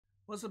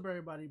What's up,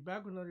 everybody?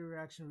 Back with another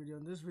reaction video.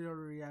 In this video, we're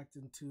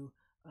reacting to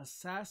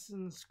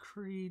Assassin's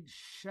Creed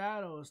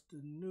Shadows,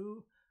 the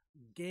new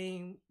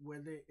game where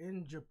they're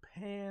in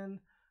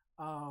Japan.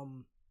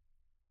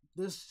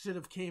 This should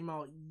have came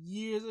out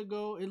years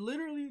ago.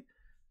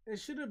 It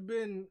should have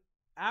been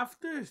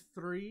after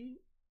 3.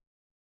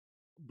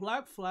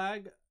 Black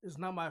Flag is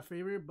not my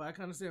favorite, but I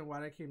can understand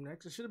why that came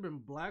next. It should have been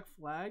Black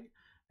Flag,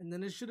 and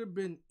then it should have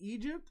been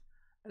Egypt,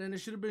 and then it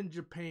should have been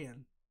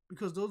Japan.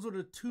 Because those were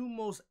the two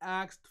most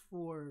asked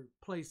for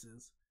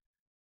places.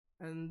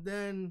 And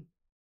then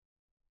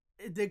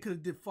they could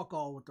have did fuck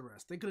all with the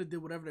rest. They could have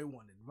did whatever they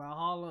wanted.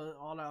 Valhalla,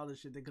 all that other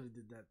shit, they could have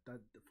did that.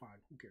 That fine,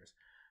 who cares?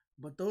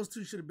 But those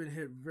two should have been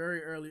hit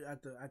very early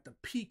at the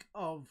peak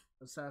of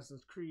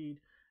Assassin's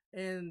Creed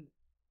and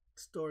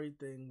story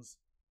things.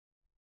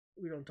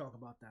 We don't talk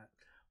about that.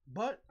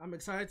 But I'm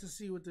excited to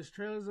see what this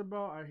trailer is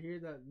about. I hear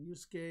that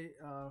Yusuke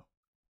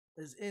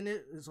is in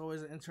it. It's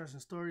always an interesting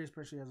story,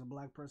 especially as a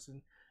black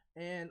person.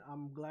 And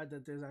I'm glad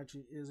that there's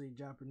actually is a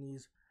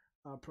Japanese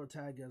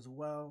protag as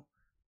well.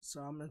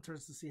 So I'm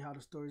interested to see how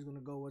the story is going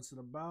to go, what's it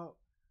about.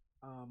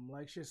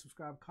 Like, share,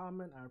 subscribe,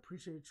 comment. I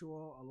appreciate you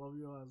all. I love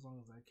you all as long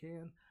as I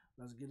can.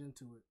 Let's get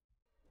into it.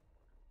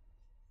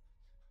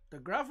 The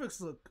graphics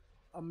look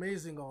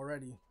amazing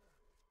already.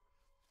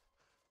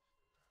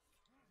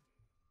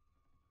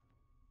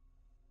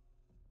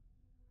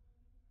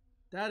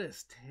 That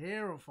is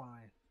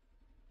terrifying.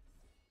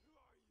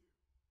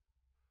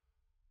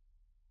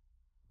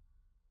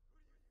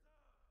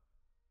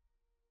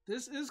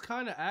 This is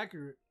kind of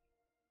accurate.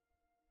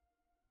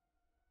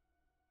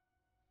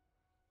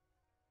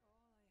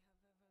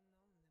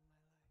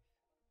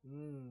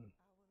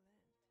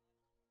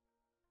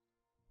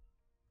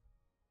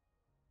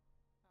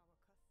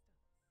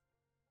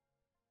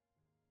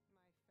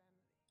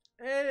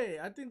 Hey,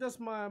 I think that's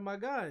my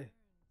guy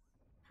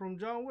from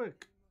John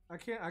Wick. I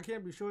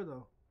can't be sure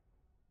though.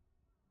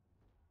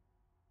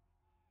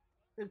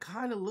 It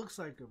kind of looks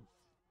like him,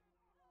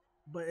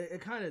 but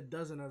it kind of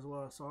doesn't as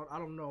well. So I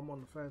don't know. I'm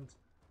on the fence.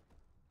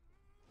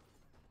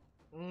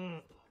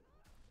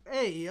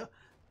 Hey,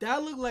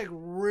 that looked like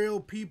real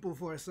people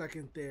for a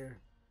second there.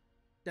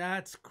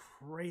 That's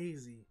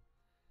crazy.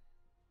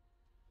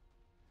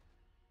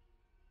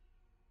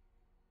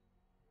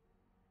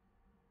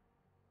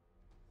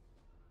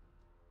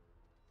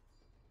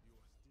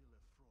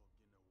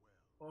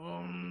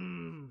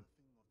 Um.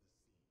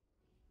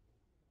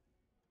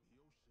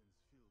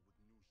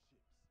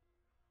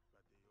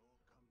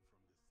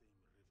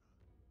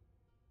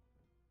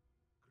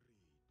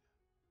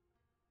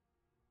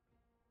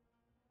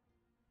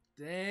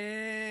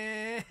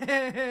 Damn,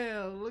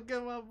 look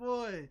at my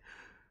boy.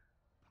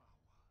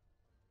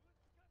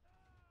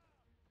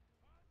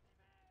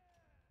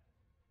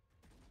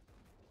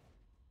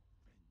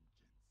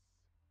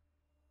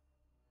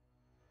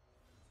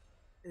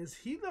 Is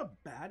he the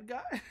bad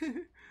guy?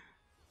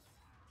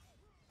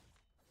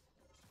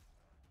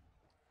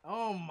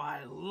 Oh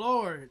my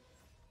lord.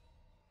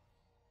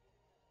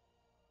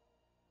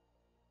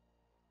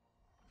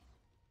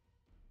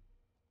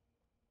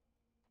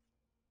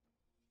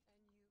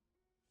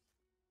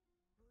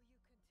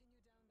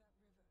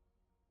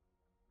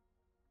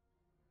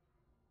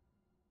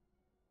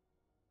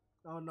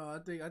 Oh no, I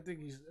think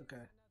he's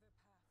okay.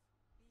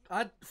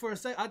 For a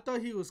sec I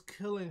thought he was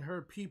killing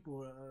her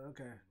people.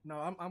 Okay,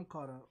 no, I'm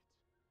caught up.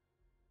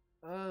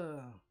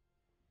 Uh,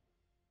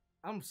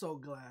 I'm so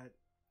glad.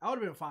 I would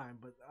have been fine,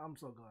 but I'm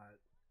so glad.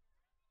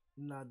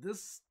 Nah,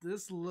 this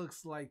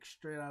looks like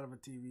straight out of a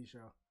TV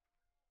show.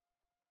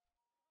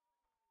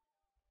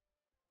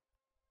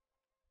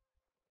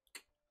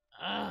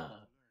 Ah.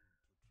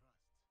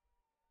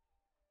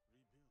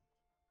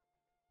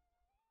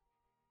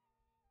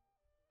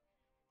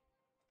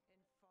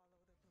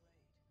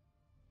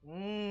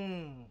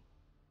 Mmm.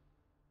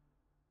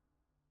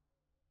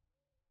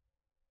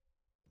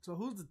 So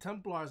who's the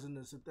Templars in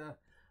this?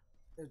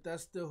 If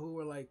that's still who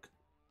we're like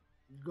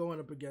going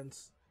up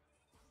against.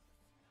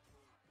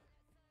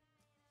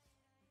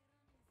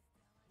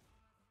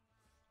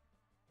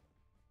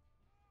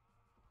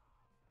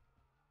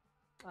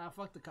 Ah,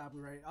 fuck the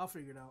copyright. I'll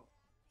figure it out.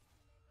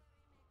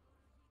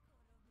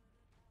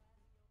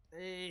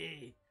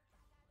 Hey.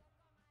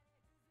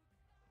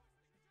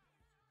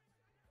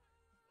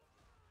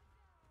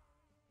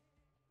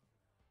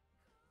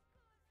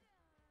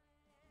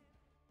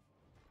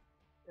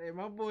 Hey,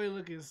 my boy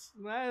looking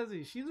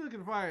snazzy. She's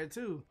looking fire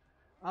too.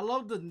 I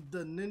love the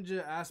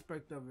ninja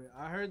aspect of it.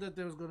 I heard that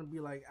there was gonna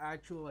be like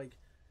actual like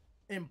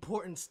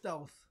important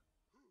stealth.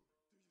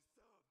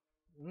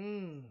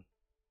 Mmm.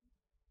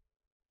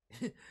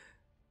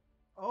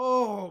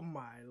 Oh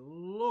my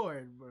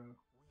lord, bro.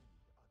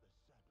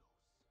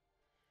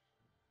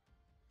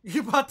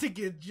 You about to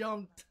get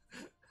jumped.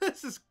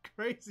 This is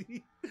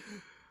crazy.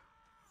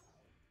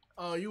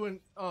 Oh, you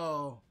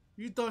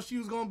thought she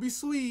was gonna be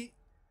sweet.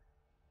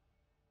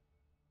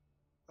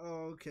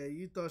 Oh, okay,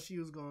 you thought she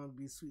was gonna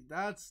be sweet.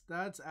 That's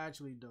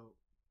actually dope.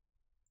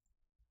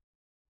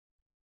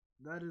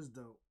 That is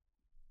dope.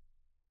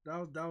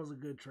 That was a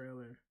good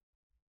trailer.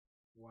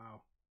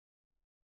 Wow.